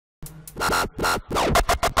Hey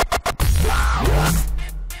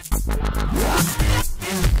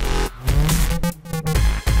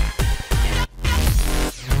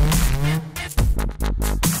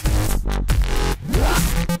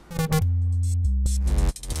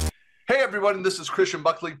everyone, this is Christian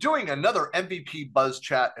Buckley doing another MVP Buzz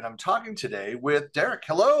Chat, and I'm talking today with Derek.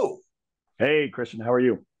 Hello. Hey Christian, how are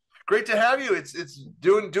you? Great to have you. It's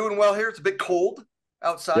doing well here. It's a bit cold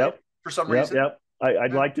outside for some reason.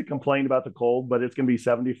 I'd like to complain about the cold, but it's going to be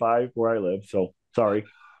 75 where I live, so sorry.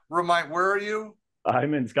 Where are you?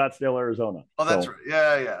 I'm in Scottsdale, Arizona. Oh, that's right.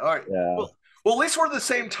 Yeah. All right. Yeah. Well, at least we're in the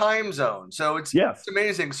same time zone, so it's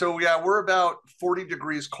amazing. So yeah, we're about 40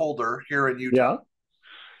 degrees colder here in Utah. Yeah.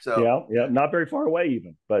 So not very far away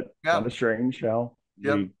even, but kind of strange how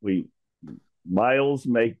we miles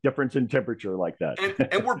make difference in temperature like that.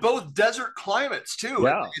 And we're both desert climates too.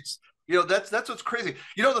 Yeah. It's that's what's crazy.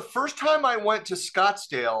 The first time I went to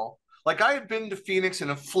Scottsdale, like I had been to Phoenix and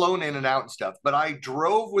have flown in and out and stuff, but I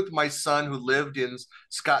drove with my son who lived in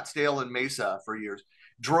Scottsdale and Mesa for years.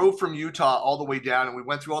 Drove from Utah all the way down, and we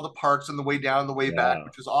went through all the parks on the way down and the way back,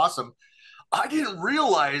 which was awesome. I didn't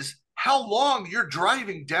realize how long you're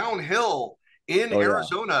driving downhill in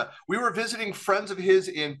Arizona. Yeah. We were visiting friends of his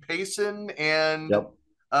in Payson and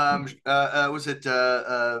was it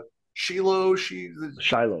Shiloh?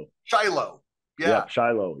 Shiloh. Yeah.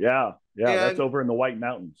 Shiloh. Yeah. And that's over in the White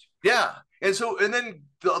Mountains. Yeah. And then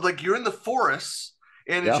like you're in the forests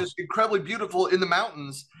and it's just incredibly beautiful in the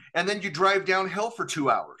mountains. And then you drive downhill for 2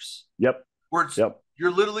 hours. Yep. Where it's,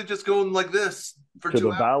 you're literally just going like this for 2 hours. To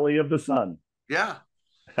the Valley of the Sun. Yeah.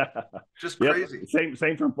 Just crazy.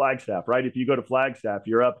 Same from Flagstaff, right? If you go to Flagstaff,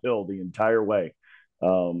 you're uphill the entire way.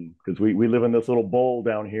 Because we live in this little bowl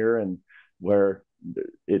down here, and where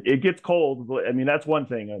it gets cold. I mean, that's one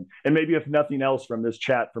thing. And maybe if nothing else from this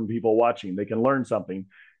chat from people watching, they can learn something.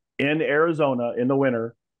 In Arizona, in the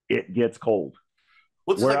winter, it gets cold.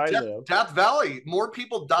 Well, it's like Death Valley. More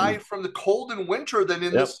people die from the cold in winter than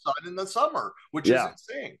in the sun in the summer, which is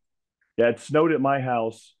insane. Yeah, it snowed at my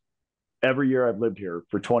house every year I've lived here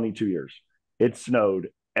for 22 years. It snowed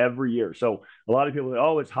every year. So a lot of people say,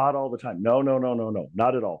 oh, it's hot all the time. No,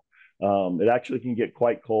 not at all. It actually can get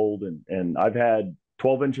quite cold, and I've had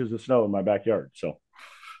 12 inches of snow in my backyard. So,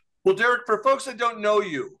 well, Derek, for folks that don't know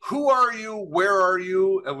you, who are you? Where are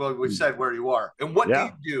you? And well, we said where you are, and what do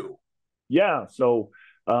you do? Yeah, so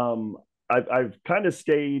I've kind of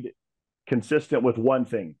stayed consistent with one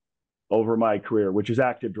thing over my career, which is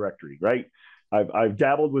Active Directory, right? I've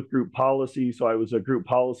dabbled with group policy. So I was a group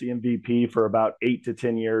policy MVP for about 8 to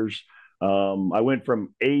 10 years. I went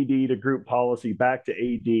from AD to group policy back to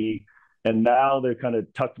AD, and now they've kind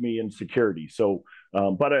of tucked me in security. So,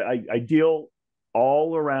 but I deal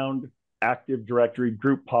all around Active Directory,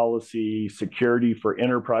 group policy, security for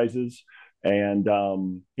enterprises. And,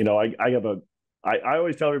 I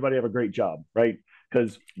always tell everybody I have a great job, right?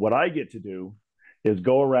 Because what I get to do is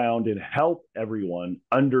go around and help everyone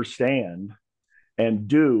understand and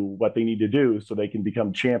do what they need to do so they can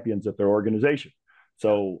become champions at their organization.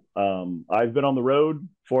 So I've been on the road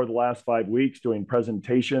for the last 5 weeks doing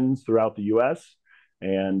presentations throughout the US.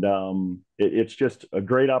 And it's just a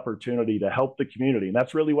great opportunity to help the community. And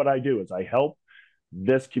that's really what I do, is I help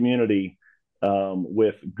this community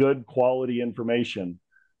with good quality information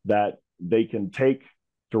that they can take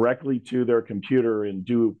directly to their computer and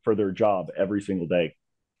do for their job every single day.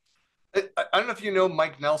 I don't know if you know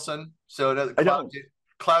Mike Nelson. So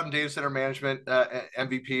Cloud and Data Center Management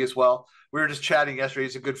MVP as well. We were just chatting yesterday.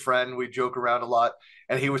 He's a good friend. We joke around a lot.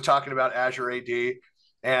 And he was talking about Azure AD.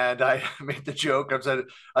 And I made the joke. I said,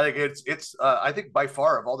 I think I think by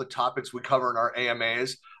far of all the topics we cover in our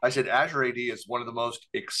AMAs, I said Azure AD is one of the most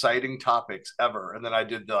exciting topics ever. And then I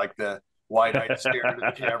did the wide-eyed stare into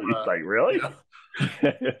the camera. He's like, really?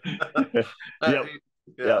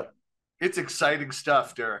 Yeah. It's exciting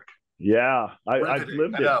stuff, Derek. Yeah, I've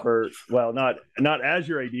lived it for, well, not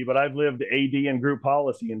Azure AD, but I've lived AD and group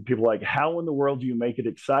policy, and people are like, how in the world do you make it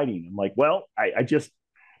exciting? I'm like, well,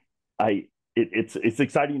 it's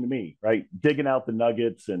exciting to me, right? Digging out the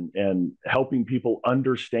nuggets and helping people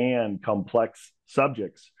understand complex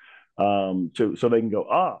subjects, so they can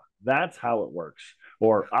go, that's how it works,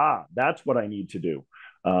 or that's what I need to do.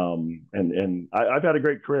 And I've had a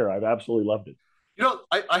great career. I've absolutely loved it.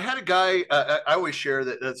 I had a guy, I always share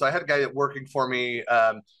that. So I had a guy that working for me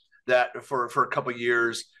that for a couple of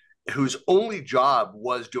years, whose only job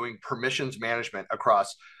was doing permissions management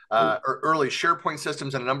across early SharePoint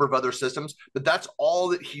systems and a number of other systems. But that's all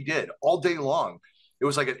that he did all day long. It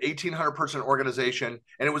was like an 1,800 person organization,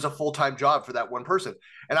 and it was a full-time job for that one person.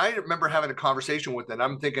 And I remember having a conversation with him.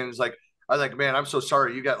 I'm thinking, it's like, I was like, man, I'm so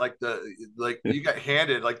sorry. You got you got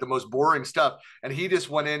handed like the most boring stuff. And he just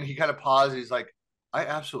went in, he kind of paused. He's like, I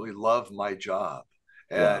absolutely love my job.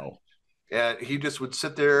 And Wow. he just would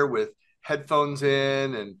sit there with headphones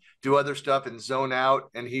in and do other stuff and zone out.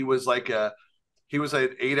 And he was an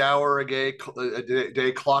 8 hour a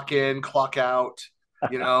day clock in, clock out,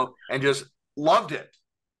 and just loved it.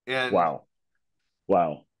 And Wow.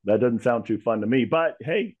 Wow. That doesn't sound too fun to me, but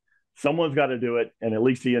hey, someone's got to do it. And at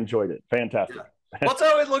least he enjoyed it. yeah, Fantastic. well,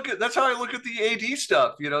 that's how I look at the AD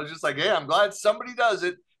stuff. Just like, hey, I'm glad somebody does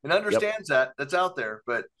it and Yep. understands that's out there.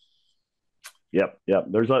 But Yep. Yep.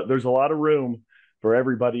 There's a lot of room for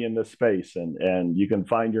everybody in this space, and you can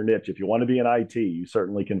find your niche. If you want to be in IT, you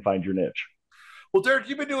certainly can find your niche. well, Derek,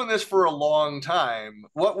 you've been doing this for a long time.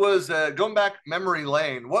 What was going back memory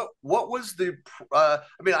lane? What was the? I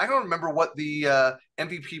mean, I don't remember what the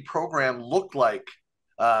MVP program looked like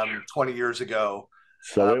 20 years ago.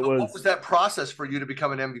 So it But what was was, that process for you to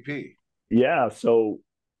become an MVP? yeah. So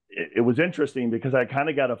it was interesting because I kind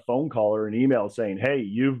of got a phone call or an email saying, "Hey,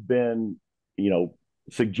 you've been, you know,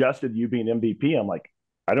 suggested you be an MVP." I'm like,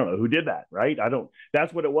 I don't know who did that, right? I don't.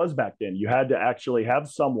 That's what it was back then. You had to actually have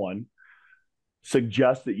someone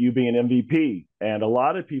suggest that you be an MVP, and a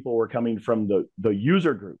lot of people were coming from the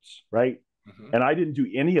user groups, right? Mm-hmm. And I didn't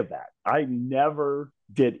do any of that. I never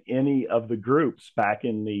did any of the groups back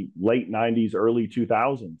in the late 90s, early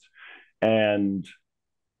 2000s. And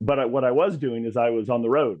what I was doing is I was on the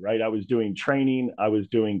road, right? I was doing training, I was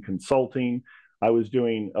doing consulting, I was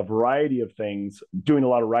doing a variety of things, doing a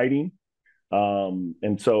lot of writing.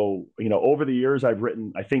 And so, over the years, I've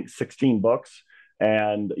written, I think, 16 books,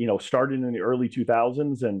 and, started in the early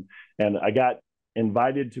 2000s, and I got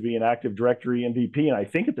invited to be an Active Directory MVP. And I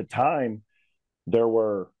think at the time there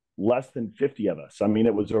were less than 50 of us. I mean,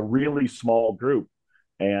 it was a really small group.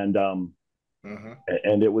 And, Mm-hmm.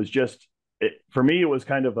 and it was just, for me, it was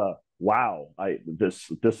kind of a, wow,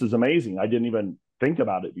 this is amazing. I didn't even think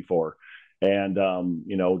about it before. And,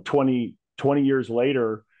 20 years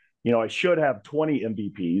later, I should have 20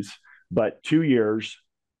 MVPs, but 2 years,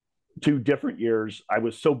 2 different years, I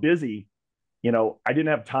was so busy, I didn't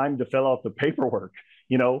have time to fill out the paperwork,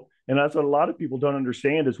 and that's what a lot of people don't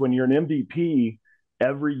understand is when you're an MVP,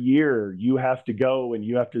 every year you have to go and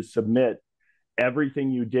you have to submit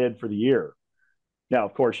everything you did for the year. Now,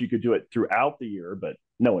 of course, you could do it throughout the year, but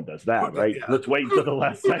no one does that, right? Yeah. Let's wait until the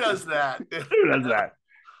last Who second. does that? Who does that?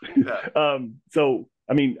 Yeah. So,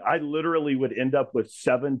 I mean, I literally would end up with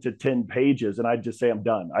 7 to 10 pages, and I'd just say I'm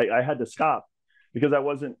done. I had to stop because I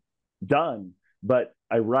wasn't done. But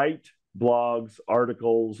I write blogs,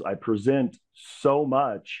 articles, I present so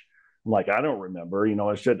much. I'm like, I don't remember.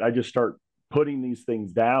 I just start putting these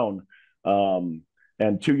things down.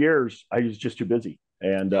 And 2 years, I was just too busy,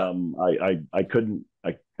 and Yeah. I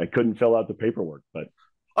couldn't fill out the paperwork. But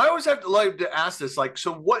I always have to like to ask this, like,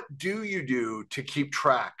 so what do you do to keep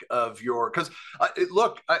track of your? Because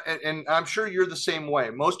and I'm sure you're the same way.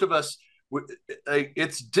 Most of us,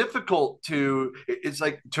 it's difficult to. It's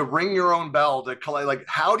like to ring your own bell to collect. Like,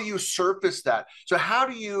 how do you surface that? So how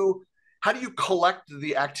do you collect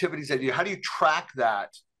the activities that you do? How do you track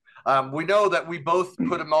that? We know that we both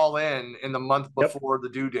put them all in the month yep, before the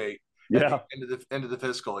due date at the yeah, end of the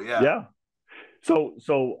fiscal. Yeah. yeah.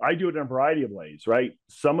 So I do it in a variety of ways, right?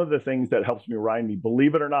 Some of the things that helps me remind me,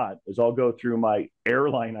 believe it or not, is I'll go through my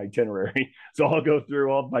airline itinerary. So I'll go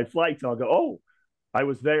through all my flights and I'll go, oh, I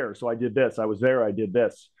was there, so I did this. I was there, I did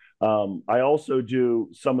this. I also do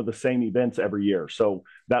some of the same events every year. So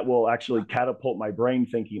that will actually catapult my brain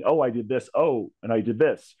thinking, oh, I did this. Oh, and I did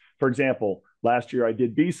this. For example, last year I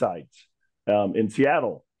did B-sides in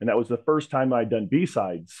Seattle. And that was the first time I'd done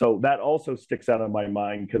B-sides. So that also sticks out in my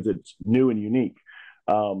mind because it's new and unique.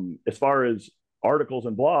 As far as articles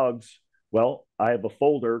and blogs, well, I have a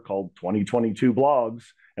folder called 2022 blogs,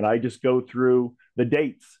 and I just go through the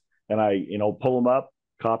dates and I, pull them up,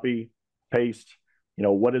 copy, paste,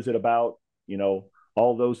 what is it about,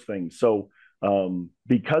 all those things. So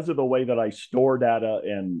because of the way that I store data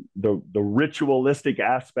and the ritualistic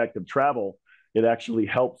aspect of travel, it actually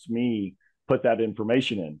helps me put that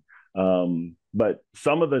information in. But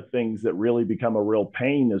some of the things that really become a real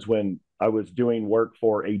pain is when I was doing work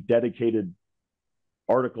for a dedicated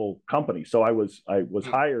article company. So I was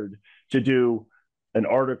hired to do an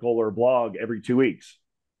article or blog every 2 weeks.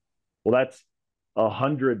 Well, that's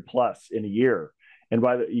 100 plus in a year. And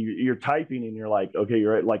you're typing and you're like, okay,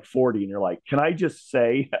 you're at like 40 and you're like, can I just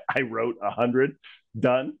say I wrote 100,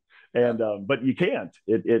 done? And but you can't.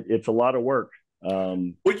 It's a lot of work.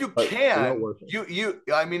 Well, you can.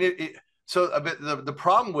 I mean, so a bit the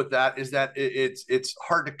problem with that is that it's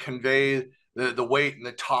hard to convey the weight and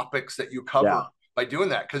the topics that you cover Yeah. by doing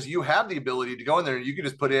that, because you have the ability to go in there and you can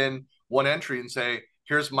just put in one entry and say,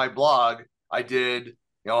 here's my blog. I did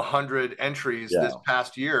 100 entries this Yeah.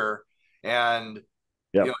 past year, and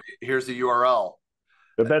Yep. here's the URL.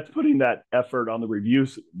 But that's putting that effort on the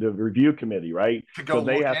review committee, right? To go So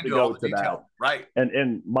they look have to into all go the to detail. that. Right.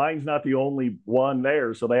 And mine's not the only one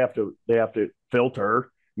there. So they have to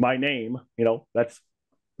filter my name. That's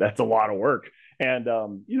a lot of work. And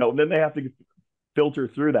then they have to filter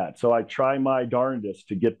through that. So I try my darndest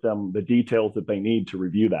to get them the details that they need to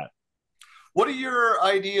review that. What are your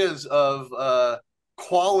ideas of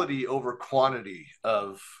quality over quantity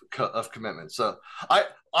of commitment? So I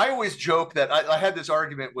always joke that I had this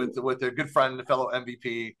argument with a good friend, a fellow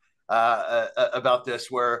MVP, about this,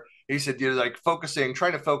 where he said, like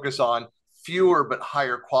trying to focus on fewer but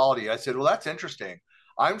higher quality. I said, well, that's interesting.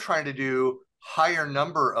 I'm trying to do higher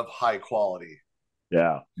number of high quality.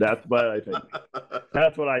 Yeah, that's what I think.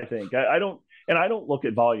 That's what I think. I don't look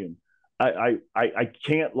at volume. I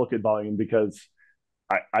can't look at volume because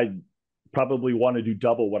I probably want to do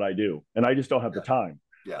double what I do, and I just don't have the time.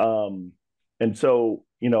 Yeah. And so,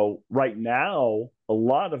 right now, a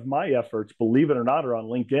lot of my efforts, believe it or not, are on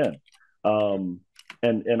LinkedIn.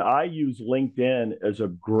 And I use LinkedIn as a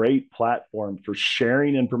great platform for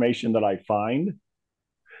sharing information that I find,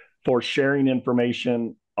 for sharing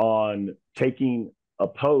information on taking a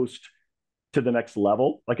post to the next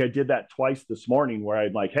level. Like I did that twice this morning where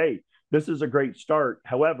I'm like, hey, this is a great start.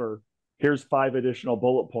 However, here's 5 additional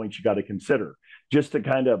bullet points you got to consider, just to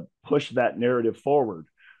kind of push that narrative forward.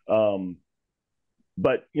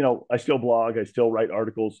 But, I still blog, I still write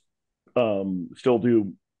articles, still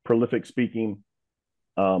do prolific speaking,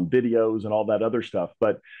 videos and all that other stuff.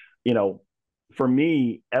 But, for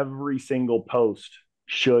me, every single post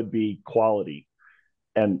should be quality.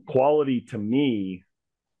 And quality to me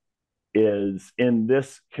is, in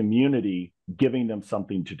this community, giving them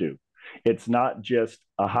something to do. It's not just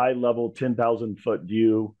a high level 10,000 foot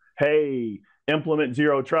view. Hey, implement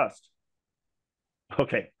zero trust.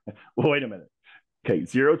 Okay, well, wait a minute. Okay,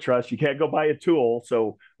 zero trust. You can't go buy a tool.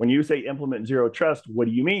 So when you say implement zero trust, what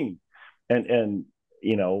do you mean? And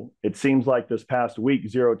it seems like this past week,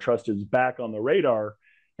 zero trust is back on the radar.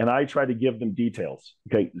 And I try to give them details.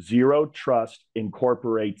 Okay, zero trust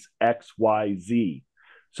incorporates X, Y, Z.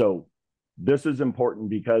 So this is important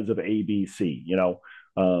because of ABC.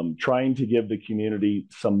 Trying to give the community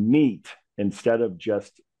some meat instead of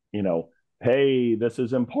just, hey, this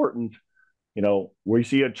is important. We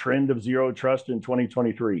see a trend of zero trust in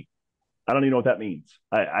 2023. I don't even know what that means.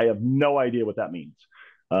 I have no idea what that means.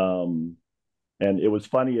 And it was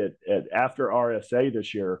funny after RSA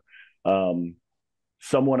this year,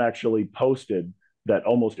 someone actually posted that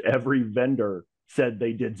almost every vendor said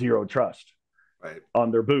they did zero trust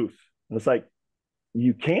on their booth. And it's like,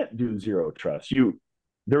 you can't do zero trust.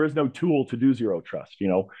 There is no tool to do zero trust.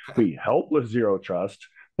 We help with zero trust,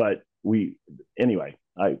 but anyway,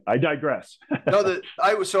 I digress. No,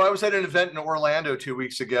 I was at an event in Orlando 2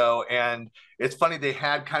 weeks ago, and it's funny, they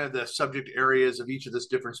had kind of the subject areas of each of these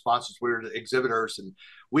different sponsors. We were the exhibitors, and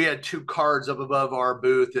we had 2 cards up above our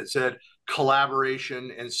booth that said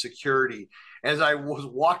collaboration and security. As I was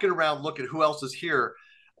walking around looking who else is here,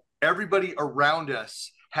 everybody around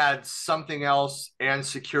us had something else and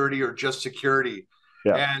security or just security.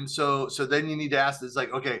 Yeah. And so then you need to ask, it's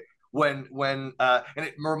like, okay, when and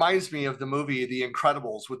it reminds me of the movie The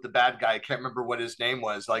Incredibles with the bad guy. I can't remember what his name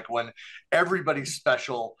was. Like, when everybody's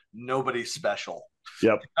special, nobody's special.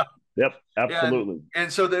 Yep, absolutely.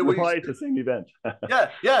 And so they were probably at the same event.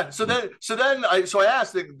 yeah. So then I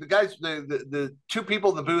asked the guys, the 2 people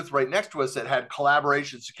in the booth right next to us that had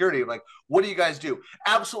collaboration security. I'm like, what do you guys do?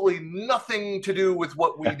 Absolutely nothing to do with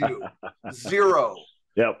what we do. Zero.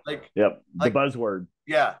 Yep. The buzzword.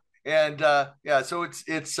 Yeah. And so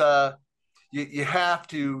it's you have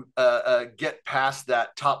to get past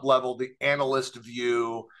that top level, the analyst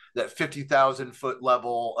view, that 50,000 foot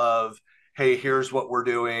level of, hey, here's what we're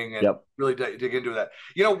doing, and really dig into that.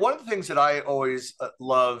 One of the things that I always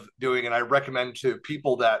love doing, and I recommend to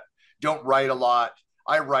people that don't write a lot,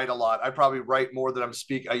 I write a lot. I probably write more than I'm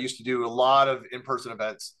speaking. I used to do a lot of in-person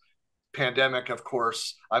events. Pandemic, of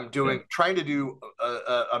course, I'm trying to do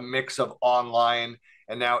a mix of online,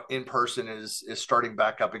 and now in person is starting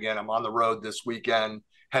back up again. I'm on the road this weekend,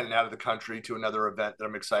 heading out of the country to another event that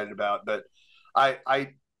I'm excited about. But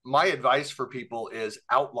my advice for people is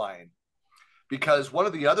outline, because one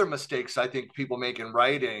of the other mistakes I think people make in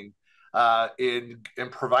writing, in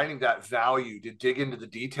providing that value to dig into the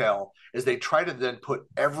detail, is they try to then put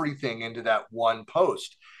everything into that one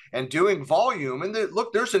post. And doing volume, and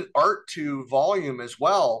look, there's an art to volume as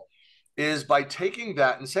well. is by taking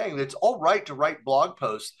that and saying that it's all right to write blog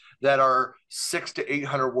posts that are 600 to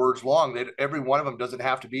 800 words long. That every one of them doesn't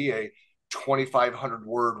have to be a 2,500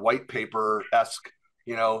 word white paper esque,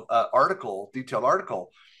 article, detailed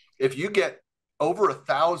article. If you get over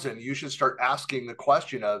 1,000, you should start asking the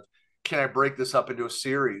question of, can I break this up into a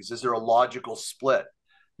series? Is there a logical split?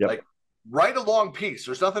 Yep. Like, write a long piece.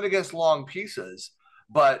 There's nothing against long pieces,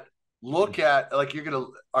 but look at, like,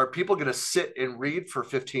 are people going to sit and read for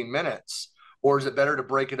 15 minutes, or is it better to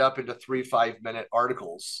break it up into 3 5-minute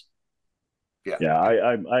articles? Yeah.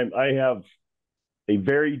 I have a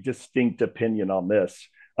very distinct opinion on this.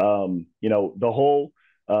 The whole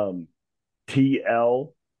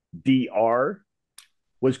TLDR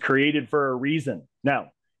was created for a reason.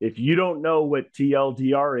 Now, if you don't know what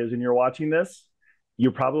TLDR is and you're watching this,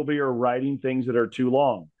 you probably are writing things that are too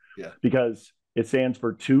long. Yeah. Because it stands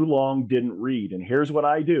for too long didn't read. And here's what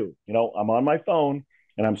I do. I'm on my phone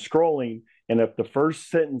and I'm scrolling. And if the first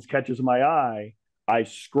sentence catches my eye, I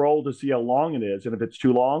scroll to see how long it is. And if it's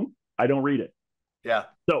too long, I don't read it. Yeah.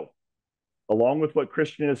 So, along with what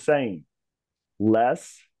Christian is saying,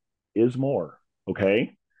 less is more.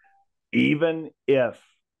 Okay. Even if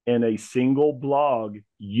in a single blog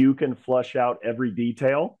you can flush out every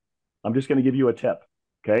detail, I'm just going to give you a tip.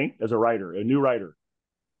 Okay. As a writer, a new writer,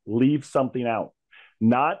 leave something out.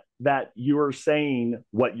 Not that you are saying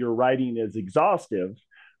what you're writing is exhaustive.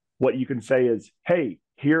 What you can say is, hey,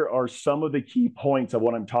 here are some of the key points of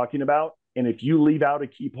what I'm talking about. And if you leave out a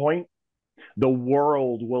key point, the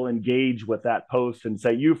world will engage with that post and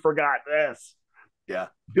say, you forgot this. Yeah.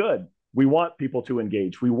 Good. We want people to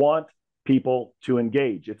engage. We want people to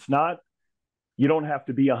engage. It's not, you don't have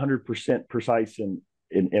to be 100% precise in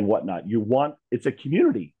whatnot. It's a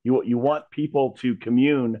community. You want people to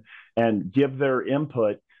commune and give their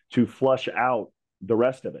input to flush out the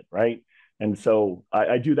rest of it, right? And so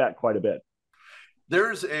I do that quite a bit.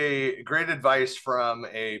 There's a great advice from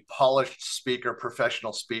a polished speaker,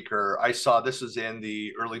 professional speaker. I saw this was in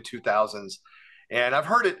the early 2000s, and I've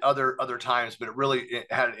heard it other times, but it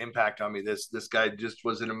had an impact on me. This guy just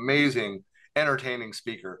was an amazing, entertaining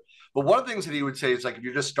speaker. But one of the things that he would say is, like, if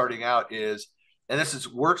you're just starting out, is, and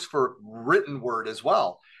works for written word as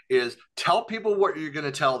well, is tell people what you're going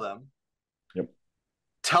to tell them. Yep.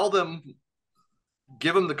 Tell them,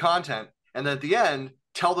 give them the content, and then at the end,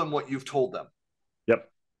 tell them what you've told them.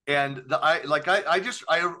 Yep. And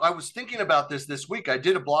I was thinking about this week. I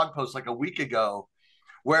did a blog post like a week ago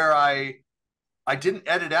where I didn't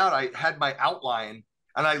edit out. I had my outline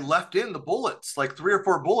and I left in the bullets, like 3 or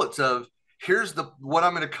 4 bullets of, here's what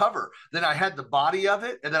I'm going to cover. Then I had the body of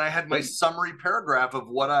it, and then I had my summary paragraph of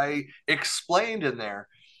what I explained in there.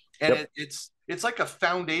 And it's like a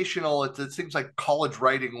foundational, it seems like college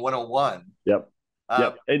writing 101. Yep.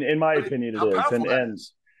 In my opinion, it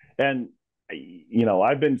is. And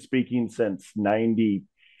I've been speaking since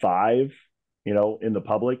 95, in the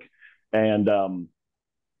public. And,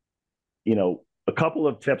 a couple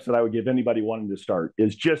of tips that I would give anybody wanting to start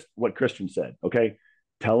is just what Christian said. Okay.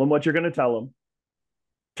 Tell them what you're going to tell them.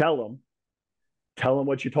 Tell them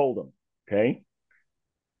what you told them. Okay.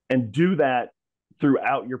 And do that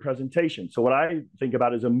throughout your presentation. So what I think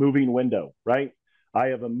about is a moving window, right? I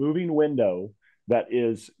have a moving window that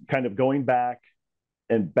is kind of going back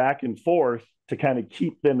and forth to kind of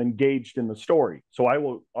keep them engaged in the story. So I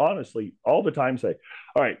will honestly all the time say,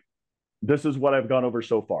 all right, this is what I've gone over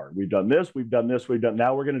so far. We've done this,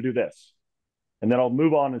 now we're going to do this. And then I'll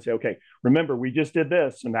move on and say, okay, remember, we just did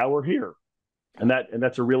this and now we're here. And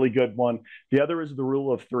that's a really good one. The other is the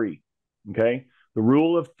rule of 3. Okay. The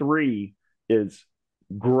rule of 3 is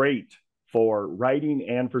great for writing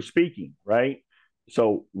and for speaking, right?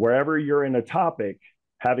 So wherever you're in a topic,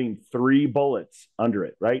 having 3 bullets under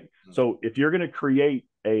it, right? So if you're going to create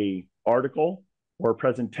a article or a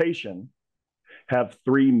presentation, have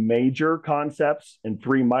 3 major concepts and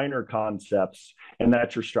 3 minor concepts, and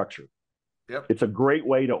that's your structure. Yep. It's a great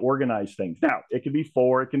way to organize things. Now, it can be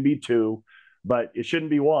 4, it can be 2, but it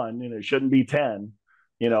shouldn't be 1 and it shouldn't be 10,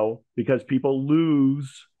 because people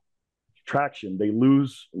lose traction. They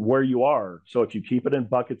lose where you are. So if you keep it in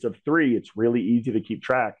buckets of 3, it's really easy to keep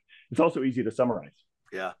track. It's also easy to summarize.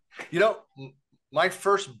 Yeah. My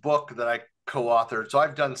first book that I co-authored, so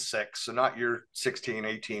I've done 6, so not your 16,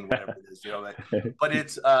 18, whatever it is, but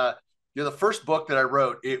it's, the first book that I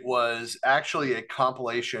wrote, it was actually a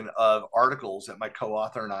compilation of articles that my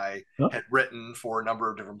co-author and I had written for a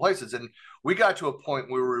number of different places. And we got to a point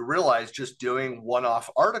where we realized just doing one-off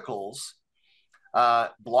articles,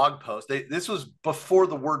 blog posts, this was before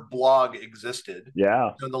the word blog existed.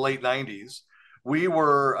 Yeah. In the late 90s. We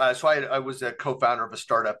were, I was a co-founder of a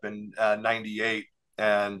startup in 98.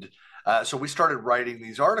 And So we started writing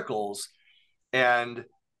these articles, and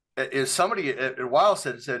is somebody at a while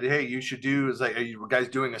said, hey, you should do is like, are you guys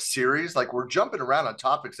doing a series? Like we're jumping around on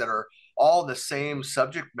topics that are all the same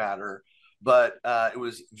subject matter, but it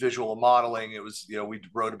was visual modeling. It was, we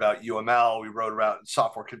wrote about UML, we wrote about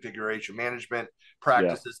software configuration management Yeah.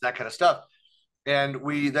 practices, that kind of stuff. And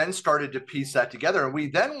we then started to piece that together. And we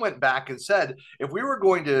then went back and said, if we were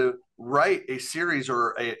going to write a series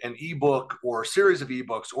or an ebook or a series of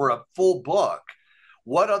ebooks or a full book,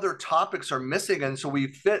 what other topics are missing? And so we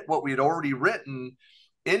fit what we had already written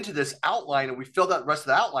into this outline, and we filled out the rest of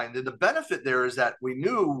the outline. And the benefit there is that we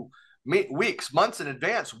knew weeks, months in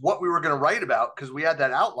advance what we were going to write about because we had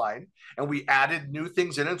that outline, and we added new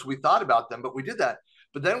things in it. So we thought about them, but we did that.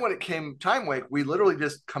 But then when it came time week, we literally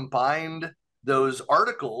just combined those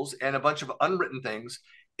articles and a bunch of unwritten things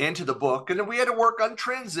into the book. And then we had to work on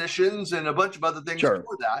transitions and a bunch of other things for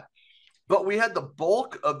that. But we had the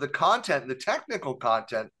bulk of the content, the technical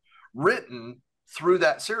content, written through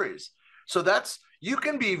that series. So you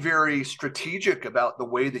can be very strategic about the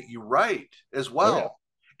way that you write as well. Oh,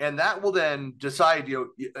 yeah. And that will then decide,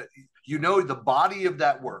 the body of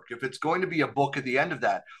that work, if it's going to be a book at the end of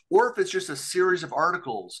that, or if it's just a series of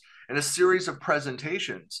articles and a series of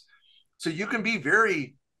presentations. So you can be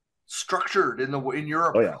very structured in your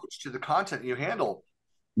approach to the content you handle.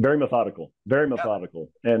 Very methodical.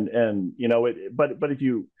 And but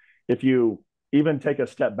if you even take a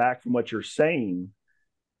step back from what you're saying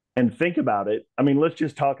and think about it, I mean, let's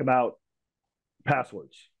just talk about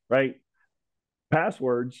passwords, right?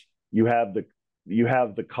 Passwords, you have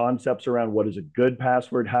the concepts around what is a good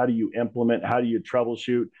password, how do you implement, how do you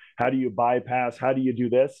troubleshoot, how do you bypass, how do you do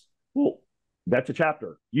this? Well, that's a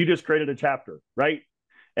chapter. You just created a chapter, right?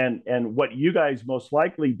 And what you guys most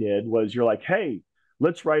likely did was you're like, hey,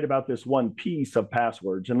 let's write about this one piece of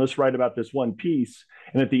passwords, and let's write about this one piece.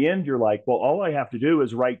 And at the end, you're like, well, all I have to do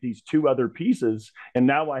is write these two other pieces, and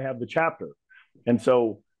now I have the chapter. And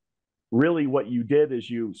so really what you did is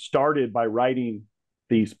you started by writing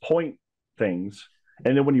these point things,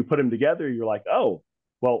 and then when you put them together, you're like, oh,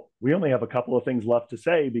 well, we only have a couple of things left to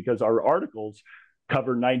say because our articles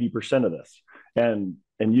cover 90% of this. And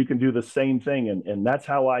you can do the same thing. And that's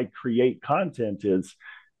how I create content is,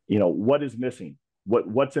 what is missing?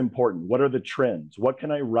 What's important? What are the trends? What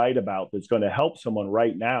can I write about that's going to help someone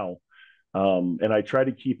right now? And I try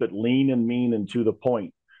to keep it lean and mean and to the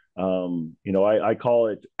point. I call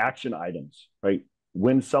it action items, right?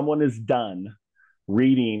 When someone is done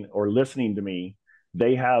reading or listening to me,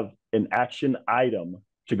 they have an action item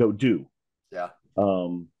to go do. Yeah.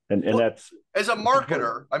 And that's, as a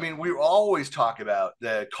marketer, I mean, we always talk about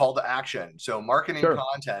the call to action. So marketing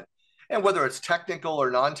content, and whether it's technical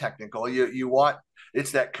or non-technical, you want,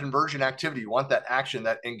 it's that conversion activity. You want that action,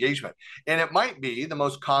 that engagement. And it might be the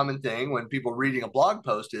most common thing when people reading a blog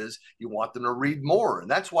post is you want them to read more.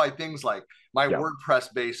 And that's why things like my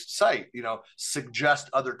WordPress-based site, suggest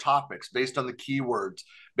other topics based on the keywords,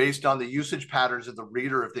 based on the usage patterns of the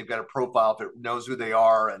reader. If they've got a profile, if it knows who they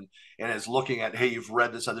are and is looking at, hey, you've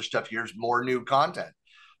read this other stuff, here's more new content.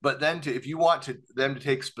 But then if you want them to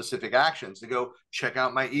take specific actions, to go check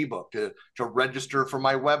out my ebook, to register for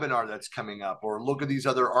my webinar that's coming up, or look at these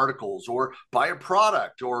other articles, or buy a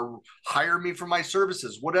product, or hire me for my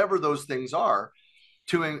services, whatever those things are,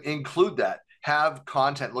 to include that. Have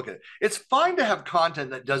content, look at it. It's fine to have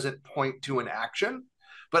content that doesn't point to an action,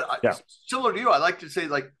 but similar to you, I like to say,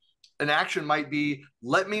 like, an action might be,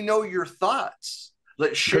 let me know your thoughts.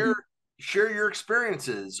 Let's share your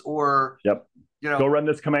experiences, or go run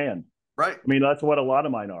this command. Right. I mean, that's what a lot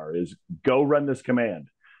of mine are, is go run this command.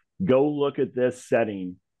 Go look at this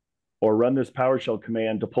setting or run this PowerShell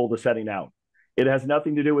command to pull the setting out. It has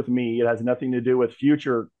nothing to do with me. It has nothing to do with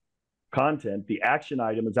future content. The action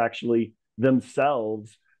item is actually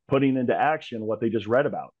themselves putting into action what they just read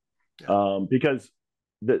about. Because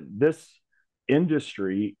this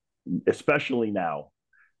industry, especially now,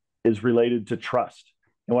 is related to trust.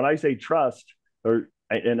 And when I say trust,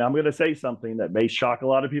 and I'm going to say something that may shock a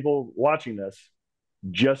lot of people watching this,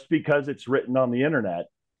 just because it's written on the internet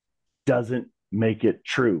doesn't make it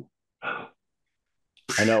true.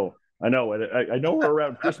 I know we're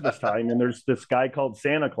around Christmas time and there's this guy called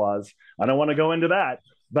Santa Claus. I don't want to go into that,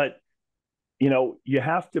 but you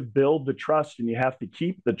have to build the trust and you have to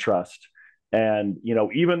keep the trust. And,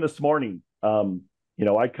 even this morning,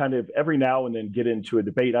 I kind of every now and then get into a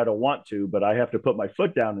debate. I don't want to, but I have to put my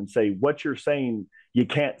foot down and say, what you're saying, you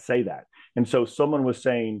can't say that. And so someone was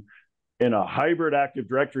saying, in a hybrid Active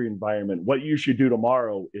Directory environment, what you should do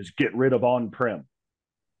tomorrow is get rid of on-prem.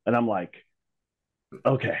 And I'm like,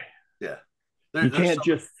 okay. Yeah. You can't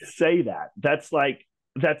just say that. That's like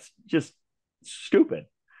that's just stupid.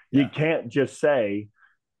 Yeah. You can't just say,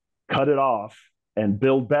 cut it off and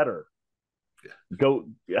build better. Go,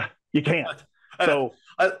 yeah, you can't. So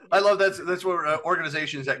I love that's where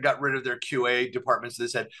organizations that got rid of their QA departments, they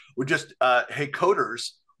said, would just, hey,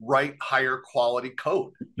 coders, write higher quality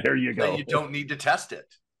code. there you go. You don't need to test it.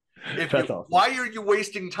 Awesome. Why are you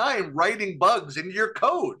wasting time writing bugs into your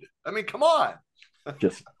code? I mean, come on.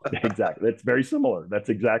 Just exactly. That's very similar. That's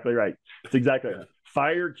exactly right. It's exactly right.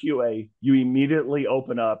 Fire QA, you immediately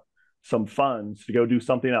open up some funds to go do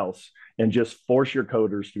something else and just force your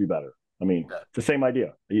coders to be better. I mean, it's the same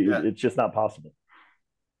idea. It's just not possible.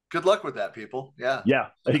 Good luck with that, people. Yeah. Yeah,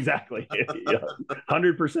 exactly.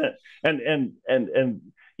 100%. And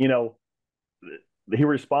you know, he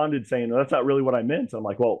responded saying, no, that's not really what I meant. So I'm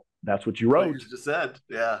like, well, that's what you wrote. You just said,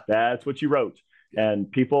 yeah. That's what you wrote.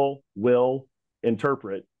 And people will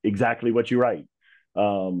interpret exactly what you write.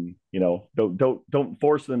 You know, don't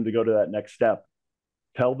force them to go to that next step.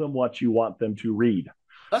 Tell them what you want them to read.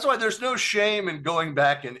 That's why there's no shame in going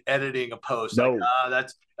back and editing a post. No. Like,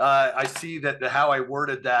 I see that how I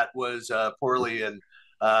worded that was poorly, and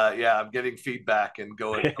I'm getting feedback and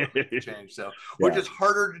going change. So which is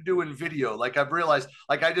harder to do in video. Like I've realized,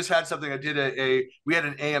 like I just had something. I did we had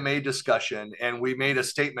an AMA discussion, and we made a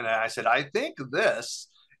statement, and I said, I think this.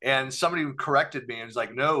 And somebody corrected me and was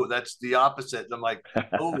like, no, that's the opposite. And I'm like,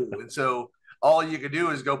 oh. And so all you can do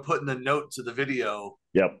is go put in the notes of the video.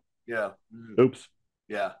 Yep. Yeah. Oops.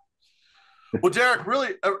 Yeah. Well, Derek,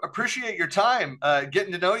 really appreciate your time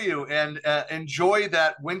getting to know you, and enjoy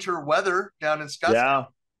that winter weather down in Scottsdale.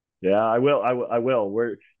 Yeah, I will. I will.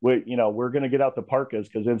 We're going to get out the parkas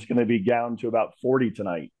because it's going to be down to about 40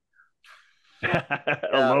 tonight.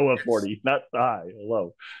 A low of 40, not high, a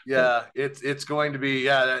low. Yeah, it's going to be.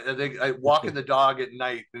 Yeah, I think walking the dog at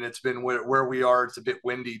night, and it's been where we are. It's a bit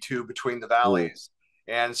windy too between the valleys,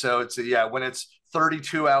 and so it's when it's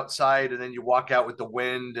 32 outside, and then you walk out with the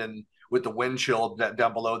wind and with the wind chill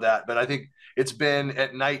down below that. But I think it's been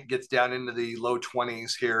at night gets down into the low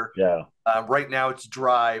 20s here. Yeah. Right now it's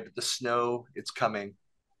dry, but the snow, it's coming.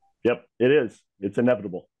 Yep, it is. It's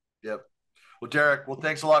inevitable. Yep. Well, Derek,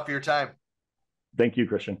 thanks a lot for your time. Thank you,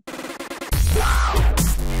 Christian.